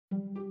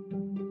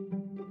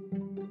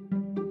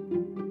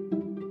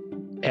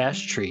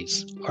Ash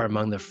trees are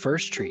among the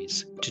first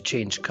trees to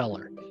change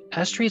color.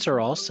 Ash trees are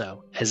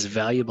also as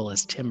valuable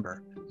as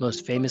timber,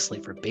 most famously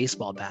for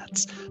baseball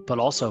bats, but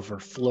also for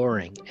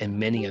flooring and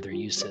many other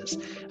uses,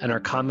 and are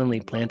commonly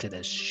planted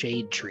as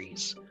shade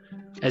trees.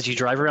 As you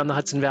drive around the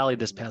Hudson Valley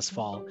this past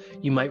fall,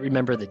 you might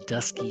remember the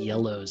dusky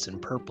yellows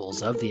and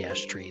purples of the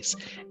ash trees,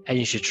 and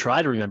you should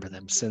try to remember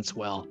them since,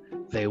 well,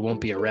 they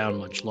won't be around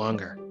much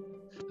longer.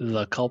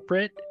 The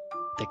culprit?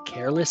 The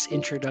careless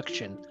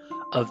introduction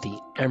of the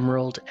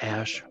emerald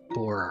ash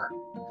borer.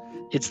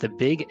 It's the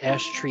big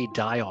ash tree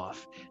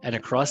die-off, and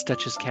across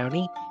Dutchess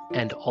County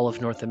and all of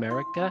North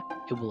America,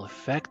 it will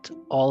affect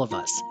all of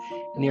us.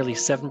 Nearly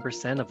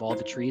 7% of all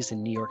the trees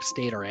in New York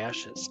State are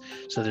ashes,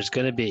 so there's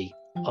going to be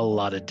a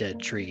lot of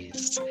dead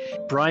trees.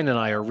 Brian and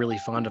I are really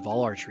fond of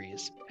all our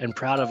trees and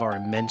proud of our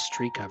immense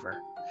tree cover.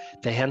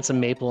 The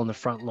handsome maple on the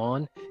front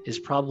lawn is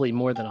probably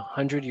more than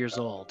 100 years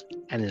old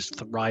and is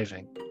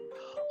thriving.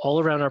 All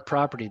around our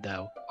property,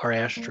 though, are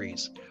ash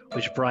trees,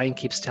 which Brian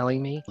keeps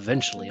telling me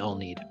eventually all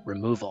need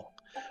removal.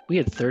 We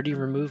had 30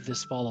 removed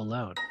this fall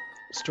alone.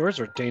 Stores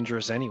are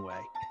dangerous anyway,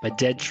 but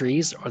dead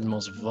trees are the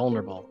most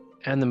vulnerable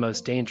and the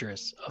most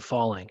dangerous of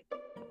falling.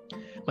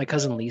 My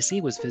cousin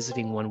Lisi was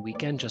visiting one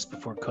weekend just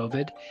before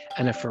COVID,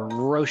 and a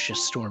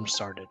ferocious storm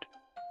started.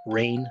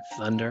 Rain,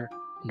 thunder,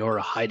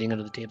 Nora hiding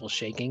under the table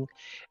shaking.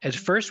 At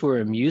first we were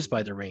amused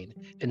by the rain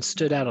and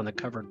stood out on the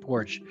covered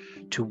porch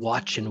to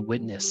watch and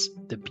witness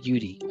the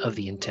beauty of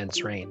the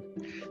intense rain.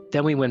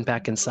 Then we went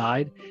back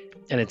inside,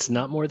 and it's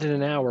not more than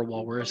an hour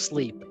while we're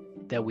asleep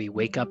that we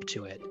wake up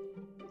to it.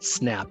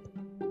 Snap,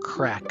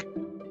 crack,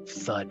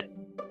 thud.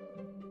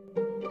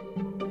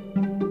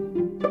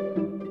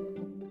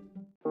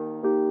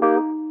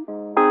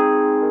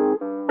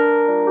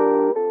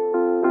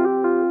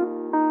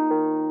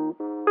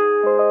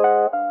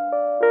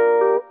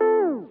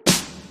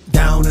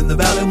 The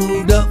valley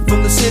moved up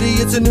from the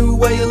city, it's a new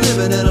way of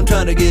living and I'm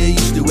trying to get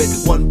used to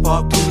it. 1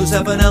 park poodles,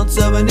 half an ounce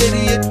of an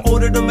idiot.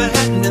 Ordered a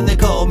Manhattan and they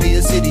call me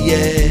a city,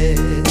 yeah.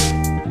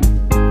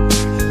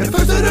 At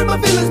first it hurt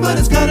my feelings, but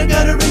it's kinda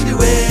got a ring to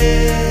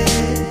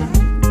it.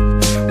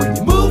 When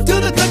you move to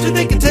the country,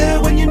 they can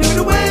tell when you're new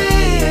to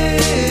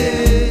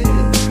it.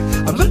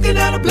 I'm looking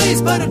at a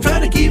place, but I'm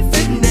trying to keep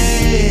fitting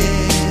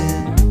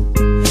in.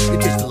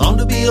 It takes too long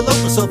to be a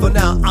local, so for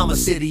now I'm a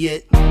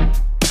city-it.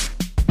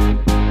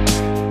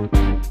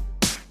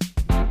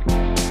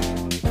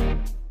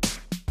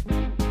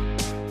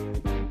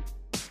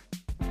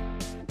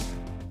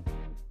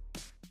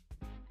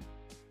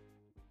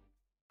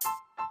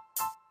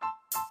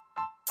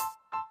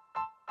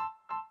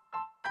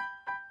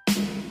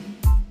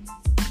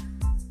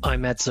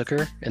 I'm Matt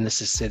Zucker, and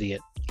this is City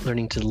It,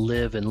 learning to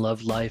live and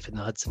love life in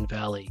the Hudson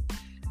Valley.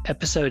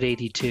 Episode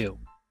 82,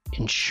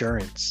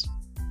 Insurance.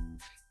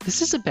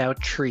 This is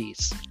about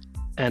trees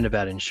and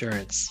about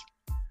insurance.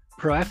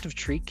 Proactive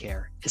tree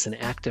care is an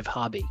active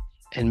hobby,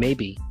 and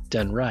maybe,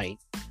 done right,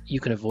 you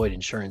can avoid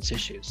insurance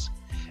issues.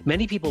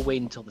 Many people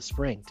wait until the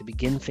spring to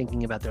begin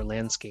thinking about their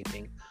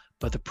landscaping,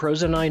 but the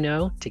pros and I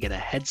know to get a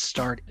head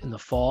start in the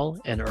fall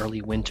and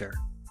early winter.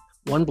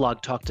 One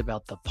blog talked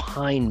about the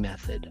PINE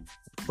method: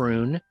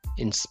 prune,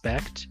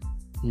 inspect,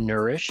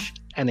 nourish,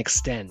 and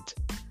extend.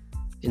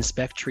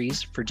 Inspect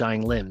trees for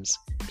dying limbs,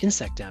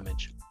 insect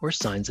damage, or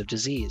signs of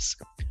disease.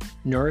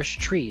 Nourish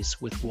trees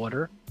with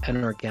water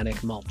and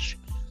organic mulch.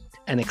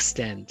 And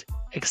extend.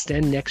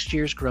 Extend next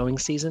year's growing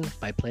season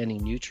by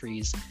planting new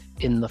trees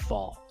in the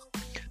fall.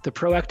 The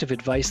proactive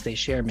advice they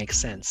share makes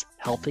sense.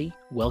 Healthy,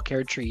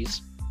 well-cared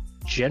trees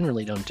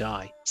generally don't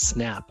die,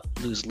 snap,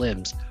 lose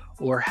limbs,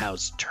 or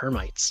house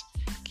termites.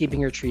 Keeping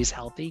your trees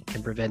healthy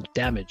can prevent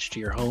damage to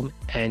your home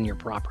and your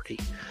property.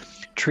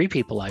 Tree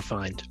people, I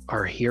find,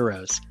 are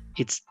heroes.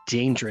 It's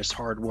dangerous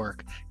hard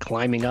work,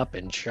 climbing up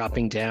and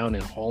chopping down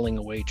and hauling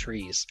away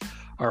trees.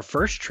 Our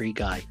first tree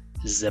guy,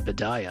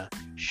 Zebediah,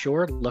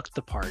 sure looked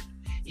the part.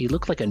 He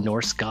looked like a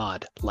Norse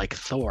god, like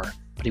Thor,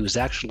 but he was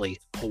actually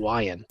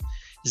Hawaiian.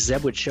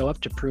 Zeb would show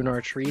up to prune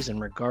our trees,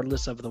 and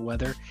regardless of the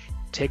weather,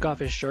 take off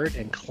his shirt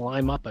and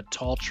climb up a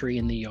tall tree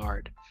in the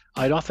yard.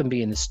 I'd often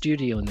be in the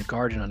studio in the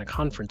garden on a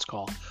conference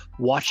call,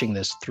 watching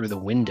this through the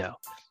window.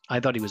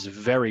 I thought he was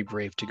very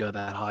brave to go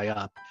that high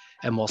up,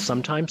 and while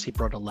sometimes he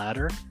brought a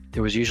ladder,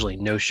 there was usually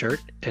no shirt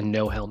and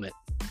no helmet.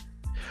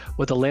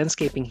 What the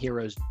landscaping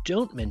heroes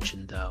don't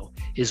mention, though,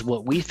 is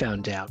what we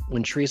found out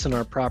when trees on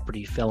our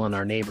property fell on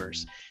our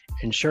neighbors.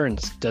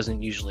 Insurance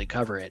doesn't usually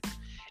cover it.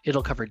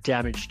 It'll cover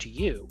damage to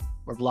you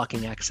or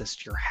blocking access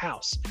to your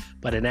house,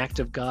 but an act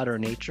of God or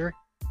nature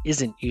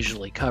isn't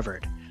usually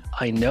covered.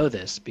 I know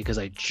this because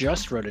I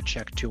just wrote a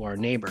check to our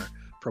neighbor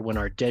for when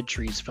our dead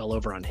trees fell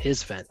over on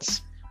his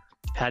fence.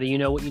 How do you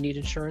know what you need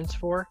insurance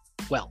for?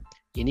 Well,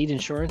 you need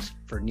insurance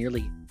for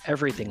nearly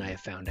everything I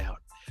have found out.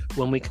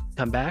 When we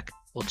come back,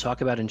 we'll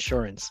talk about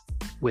insurance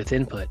with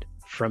input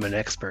from an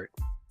expert.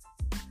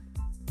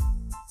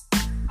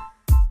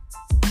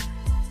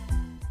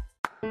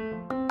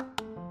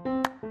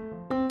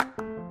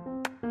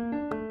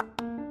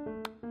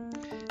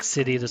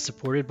 City is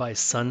supported by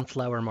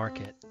Sunflower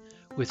Market.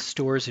 With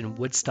stores in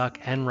Woodstock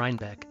and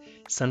Rhinebeck,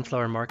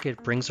 Sunflower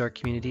Market brings our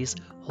communities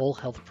whole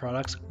health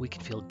products we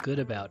can feel good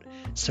about,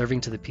 serving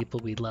to the people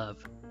we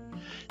love.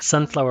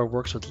 Sunflower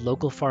works with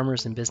local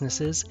farmers and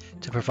businesses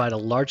to provide a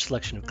large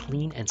selection of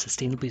clean and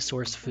sustainably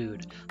sourced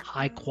food,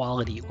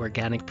 high-quality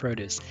organic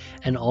produce,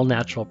 and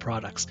all-natural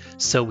products,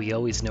 so we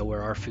always know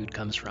where our food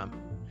comes from.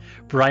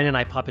 Brian and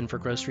I pop in for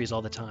groceries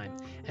all the time,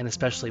 and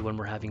especially when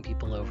we're having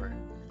people over.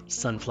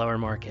 Sunflower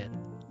Market.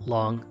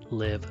 Long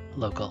live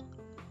local.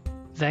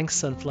 Thanks,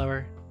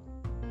 Sunflower.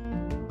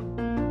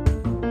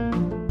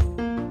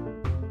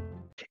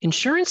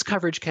 Insurance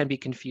coverage can be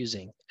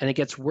confusing, and it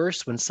gets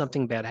worse when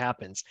something bad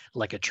happens,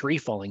 like a tree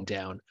falling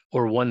down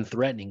or one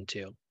threatening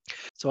to.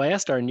 So I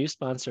asked our new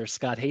sponsor,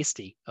 Scott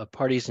Hasty, of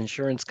Parties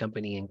Insurance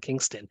Company in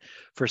Kingston,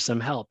 for some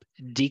help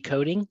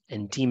decoding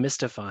and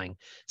demystifying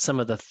some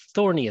of the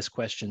thorniest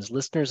questions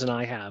listeners and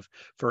I have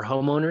for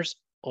homeowners,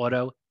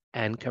 auto,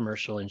 and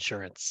commercial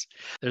insurance.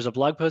 There's a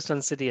blog post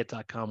on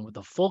Citiet.com with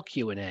a full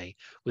Q&A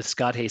with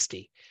Scott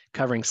Hasty,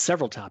 covering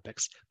several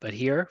topics, but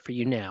here for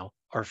you now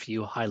are a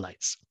few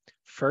highlights.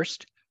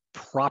 First,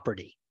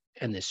 property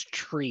and this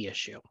tree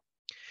issue.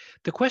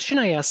 The question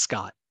I asked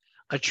Scott,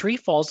 a tree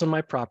falls on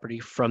my property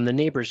from the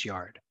neighbor's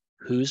yard.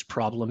 Whose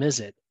problem is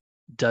it?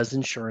 Does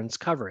insurance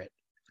cover it?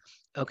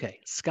 Okay,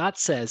 Scott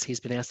says he's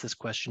been asked this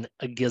question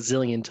a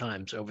gazillion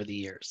times over the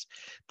years.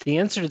 The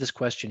answer to this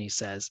question, he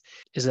says,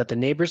 is that the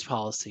neighbor's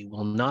policy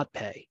will not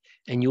pay,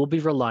 and you will be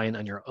relying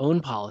on your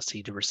own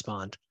policy to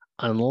respond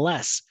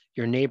unless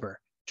your neighbor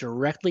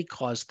directly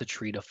caused the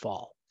tree to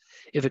fall.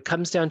 If it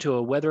comes down to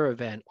a weather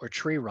event or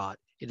tree rot,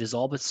 it is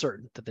all but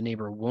certain that the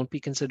neighbor won't be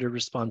considered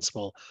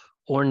responsible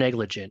or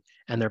negligent,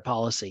 and their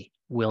policy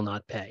will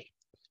not pay.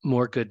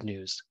 More good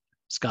news,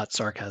 Scott's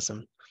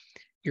sarcasm.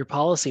 Your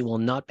policy will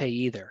not pay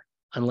either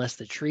unless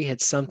the tree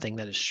hits something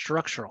that is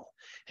structural,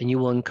 and you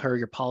will incur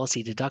your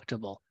policy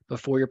deductible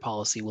before your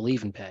policy will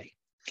even pay.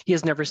 He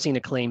has never seen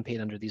a claim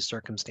paid under these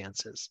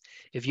circumstances.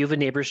 If you have a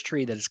neighbor's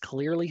tree that is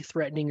clearly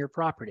threatening your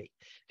property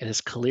and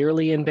is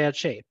clearly in bad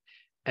shape,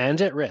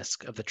 and at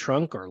risk of the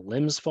trunk or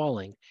limbs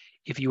falling,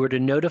 if you were to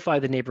notify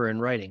the neighbor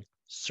in writing,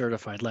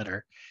 certified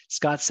letter,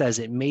 Scott says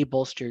it may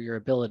bolster your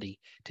ability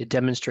to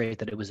demonstrate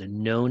that it was a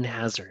known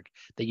hazard,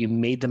 that you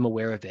made them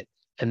aware of it,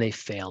 and they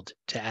failed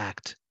to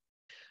act.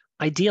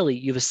 Ideally,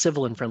 you have a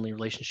civil and friendly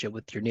relationship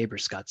with your neighbor,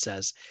 Scott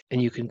says,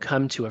 and you can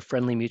come to a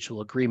friendly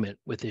mutual agreement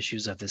with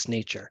issues of this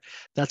nature.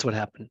 That's what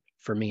happened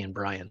for me and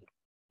Brian.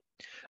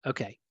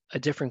 Okay, a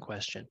different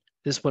question,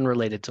 this one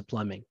related to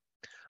plumbing.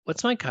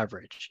 What's my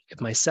coverage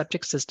if my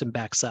septic system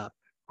backs up,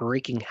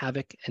 wreaking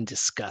havoc and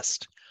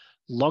disgust?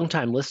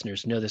 Longtime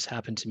listeners know this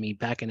happened to me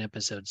back in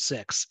episode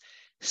 6.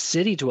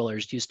 City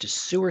dwellers used to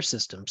sewer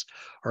systems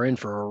are in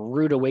for a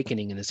rude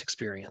awakening in this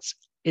experience.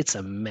 It's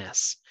a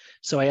mess.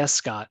 So I asked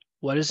Scott,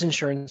 what does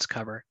insurance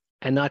cover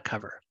and not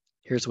cover?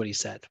 Here's what he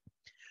said.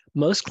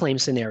 Most claim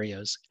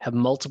scenarios have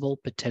multiple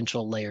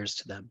potential layers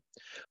to them.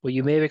 What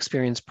you may have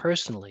experienced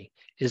personally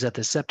is that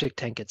the septic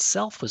tank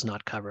itself was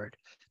not covered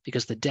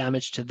because the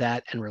damage to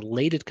that and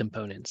related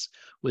components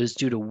was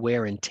due to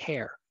wear and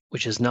tear,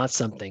 which is not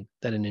something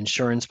that an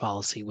insurance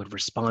policy would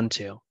respond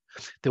to.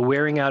 The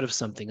wearing out of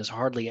something is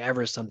hardly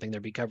ever something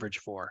there'd be coverage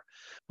for.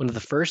 One of the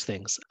first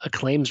things a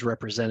claims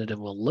representative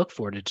will look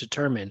for to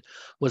determine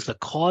was the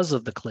cause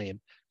of the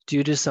claim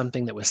due to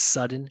something that was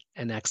sudden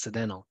and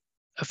accidental.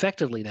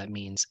 Effectively, that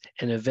means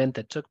an event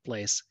that took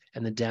place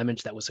and the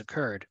damage that was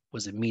occurred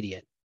was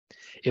immediate.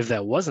 If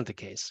that wasn't the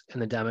case,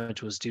 and the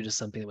damage was due to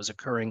something that was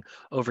occurring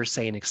over,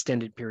 say, an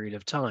extended period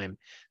of time,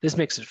 this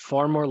makes it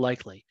far more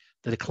likely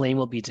that a claim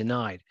will be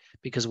denied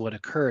because what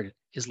occurred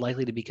is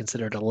likely to be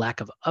considered a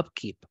lack of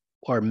upkeep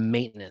or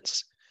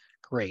maintenance.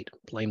 Great,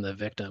 blame the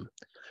victim.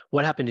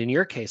 What happened in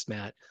your case,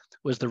 Matt,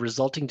 was the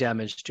resulting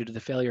damage due to the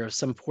failure of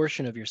some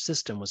portion of your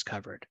system was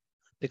covered.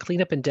 The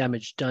cleanup and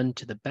damage done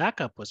to the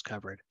backup was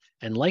covered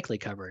and likely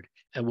covered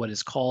at what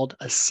is called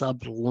a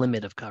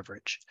sublimit of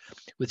coverage.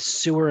 With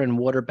sewer and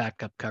water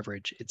backup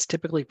coverage, it's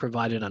typically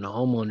provided on a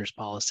homeowner's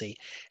policy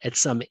at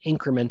some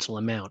incremental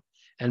amount,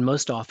 and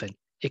most often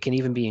it can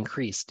even be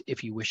increased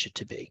if you wish it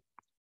to be.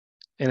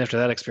 And after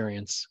that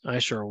experience, I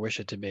sure wish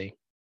it to be.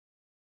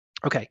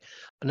 Okay,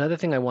 another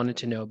thing I wanted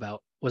to know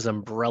about was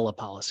umbrella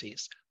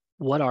policies.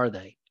 What are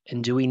they,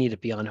 and do we need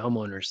it beyond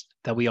homeowners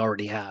that we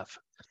already have?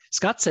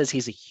 Scott says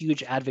he's a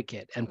huge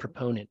advocate and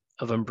proponent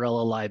of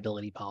umbrella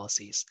liability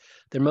policies.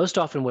 They're most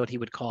often what he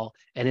would call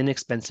an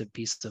inexpensive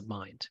peace of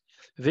mind.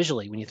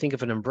 Visually, when you think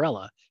of an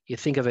umbrella, you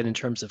think of it in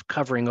terms of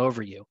covering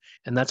over you,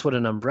 and that's what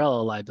an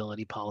umbrella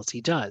liability policy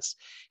does.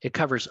 It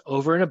covers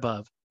over and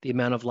above the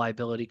amount of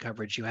liability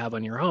coverage you have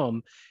on your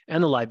home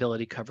and the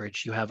liability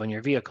coverage you have on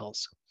your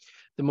vehicles.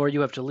 The more you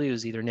have to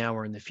lose, either now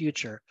or in the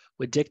future,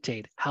 would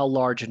dictate how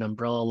large an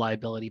umbrella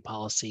liability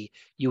policy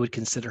you would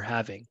consider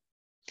having.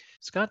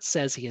 Scott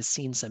says he has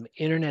seen some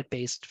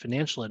internet-based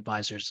financial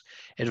advisors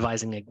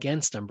advising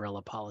against umbrella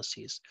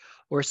policies,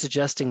 or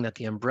suggesting that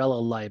the umbrella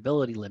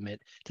liability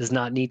limit does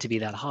not need to be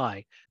that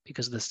high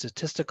because the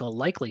statistical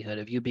likelihood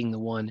of you being the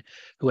one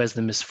who has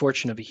the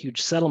misfortune of a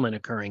huge settlement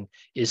occurring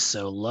is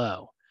so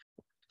low.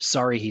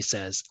 Sorry, he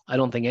says, I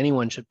don't think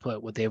anyone should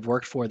put what they've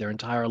worked for their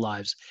entire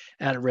lives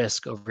at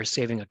risk over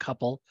saving a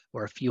couple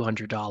or a few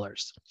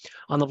 $100s.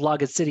 On the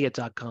blog at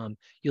Cydiot.com,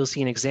 you'll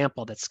see an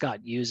example that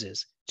Scott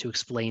uses to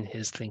explain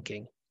his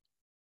thinking.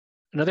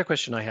 Another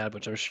question I had,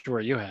 which I'm sure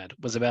you had,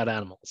 was about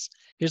animals.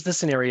 Here's the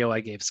scenario I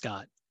gave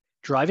Scott.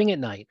 Driving at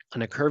night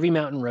on a curvy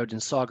mountain road in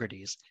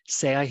Saugerties,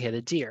 say I hit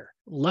a deer.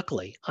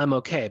 Luckily, I'm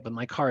okay, but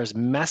my car is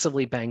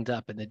massively banged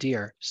up and the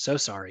deer, so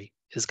sorry,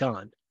 is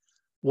gone.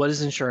 What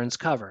does insurance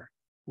cover?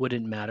 Would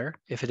it matter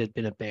if it had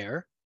been a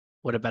bear?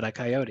 What about a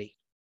coyote?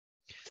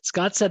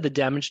 Scott said the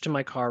damage to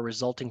my car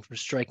resulting from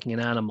striking an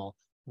animal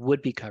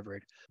would be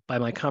covered by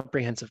my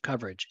comprehensive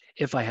coverage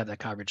if I have that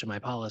coverage in my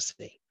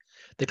policy.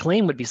 The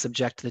claim would be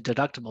subject to the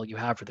deductible you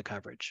have for the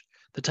coverage.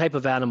 The type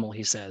of animal,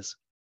 he says,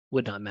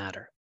 would not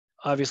matter.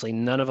 Obviously,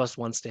 none of us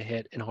wants to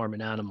hit and harm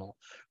an animal.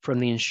 From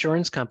the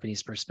insurance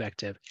company's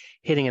perspective,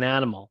 hitting an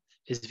animal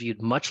is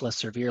viewed much less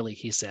severely,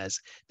 he says,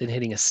 than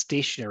hitting a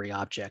stationary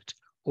object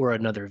or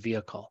another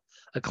vehicle.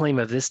 A claim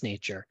of this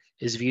nature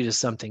is viewed as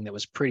something that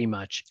was pretty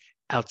much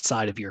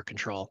outside of your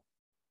control.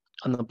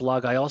 On the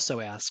blog, I also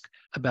ask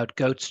about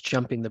goats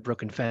jumping the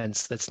broken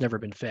fence that's never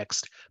been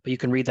fixed, but you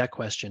can read that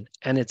question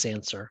and its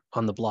answer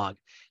on the blog.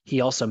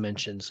 He also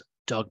mentions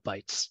dog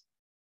bites.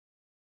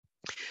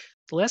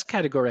 The last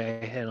category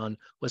I hit on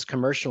was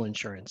commercial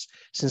insurance,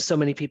 since so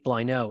many people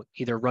I know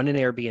either run an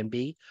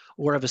Airbnb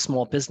or have a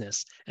small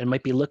business and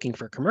might be looking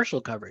for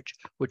commercial coverage,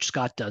 which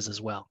Scott does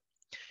as well.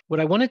 What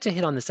I wanted to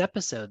hit on this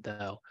episode,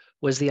 though,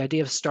 was the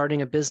idea of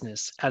starting a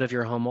business out of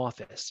your home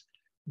office.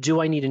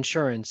 Do I need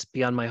insurance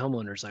beyond my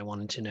homeowners? I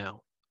wanted to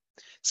know.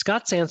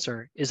 Scott's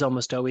answer is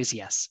almost always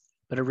yes,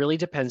 but it really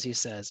depends, he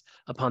says,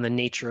 upon the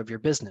nature of your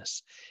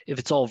business. If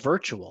it's all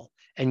virtual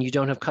and you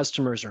don't have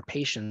customers or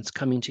patients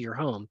coming to your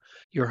home,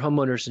 your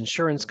homeowner's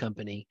insurance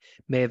company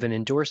may have an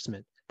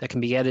endorsement that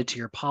can be added to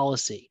your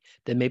policy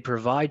that may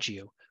provide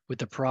you with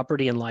the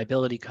property and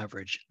liability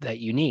coverage that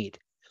you need.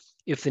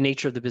 If the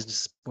nature of the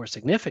business is more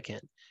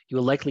significant, you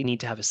will likely need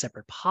to have a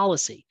separate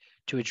policy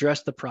to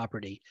address the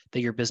property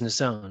that your business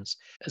owns,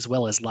 as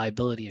well as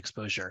liability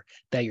exposure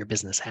that your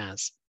business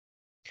has.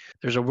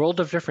 There's a world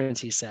of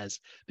difference, he says,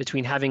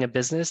 between having a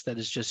business that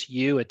is just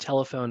you, a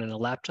telephone, and a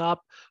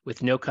laptop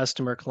with no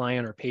customer,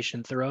 client, or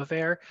patient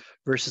thoroughfare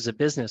versus a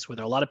business where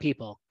there are a lot of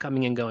people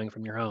coming and going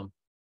from your home.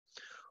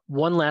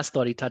 One last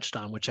thought he touched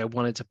on, which I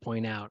wanted to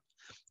point out.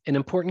 An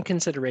important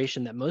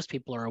consideration that most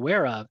people are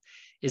aware of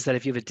is that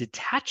if you have a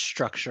detached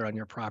structure on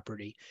your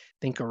property,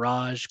 think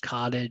garage,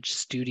 cottage,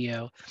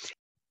 studio,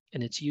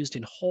 and it's used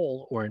in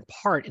whole or in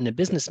part in a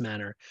business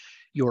manner,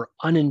 your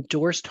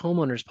unendorsed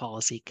homeowner's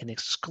policy can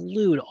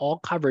exclude all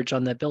coverage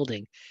on that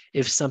building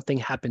if something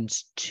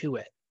happens to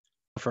it.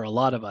 For a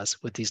lot of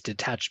us with these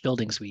detached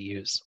buildings we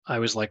use, I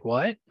was like,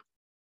 what?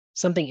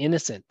 Something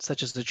innocent,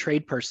 such as a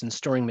trade person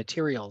storing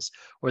materials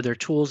or their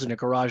tools in a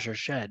garage or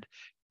shed,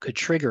 could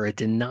trigger a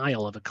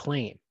denial of a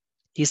claim.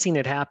 He's seen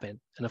it happen,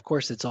 and of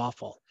course it's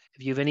awful.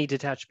 If you have any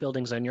detached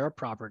buildings on your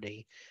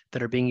property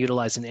that are being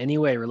utilized in any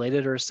way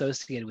related or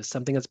associated with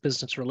something that's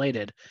business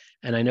related,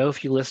 and I know a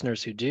few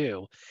listeners who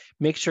do,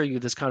 make sure you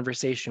have this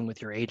conversation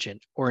with your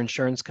agent or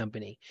insurance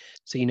company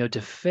so you know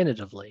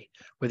definitively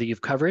whether you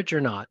have coverage or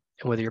not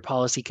and whether your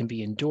policy can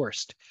be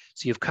endorsed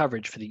so you have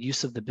coverage for the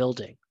use of the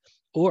building,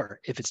 or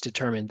if it's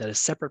determined that a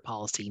separate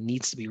policy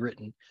needs to be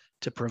written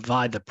to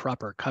provide the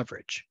proper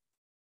coverage.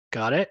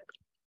 Got it?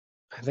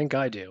 I think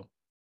I do.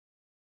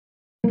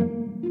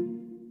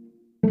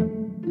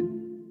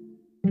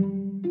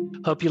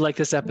 Hope you like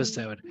this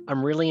episode.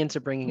 I'm really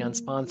into bringing on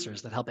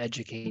sponsors that help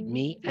educate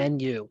me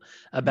and you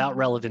about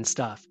relevant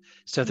stuff.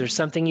 So if there's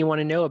something you want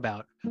to know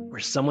about or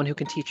someone who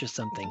can teach us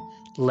something,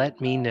 let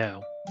me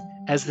know.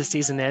 As the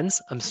season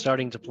ends, I'm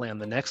starting to plan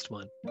the next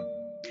one.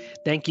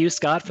 Thank you,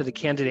 Scott, for the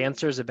candid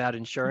answers about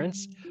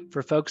insurance.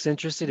 For folks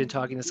interested in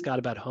talking to Scott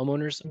about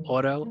homeowners,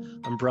 auto,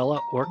 umbrella,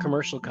 or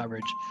commercial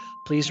coverage,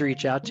 please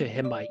reach out to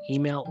him by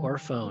email or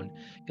phone.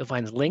 You'll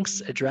find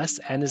links, address,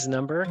 and his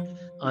number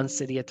on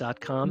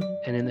Cydiot.com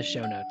and in the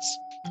show notes.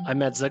 I'm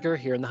Matt Zucker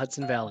here in the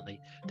Hudson Valley.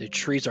 The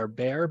trees are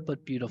bare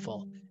but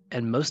beautiful,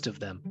 and most of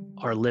them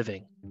are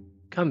living.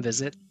 Come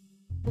visit.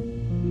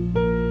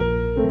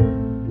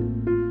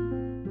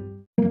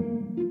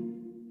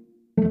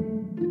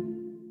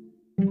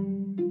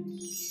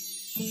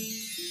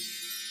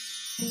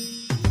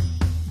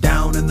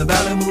 In the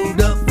valley,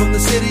 moved up from the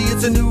city.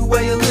 It's a new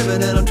way of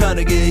living and I'm trying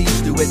to get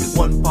used to it.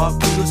 1 park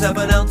poodles, half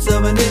an ounce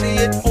of an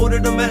idiot.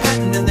 Ordered a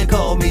Manhattan and they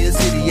call me a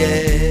city,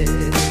 yeah.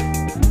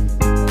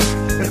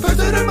 At first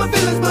it hurt my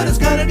feelings, but it's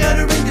kinda got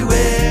a ring to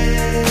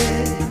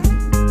it.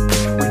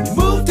 When you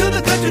move to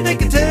the country, they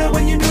can tell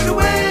when you're new to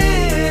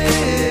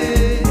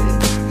it.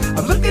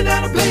 I'm looking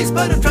at a place,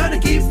 but I'm trying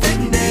to keep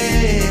fitting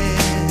in.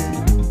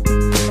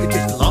 It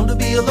takes too long to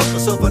be a local,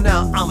 so for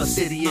now I'm a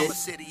city, yeah.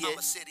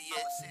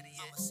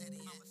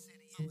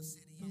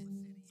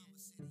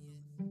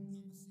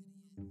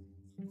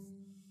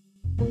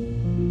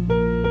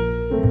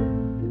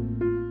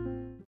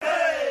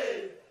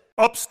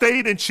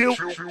 Upstate and chill.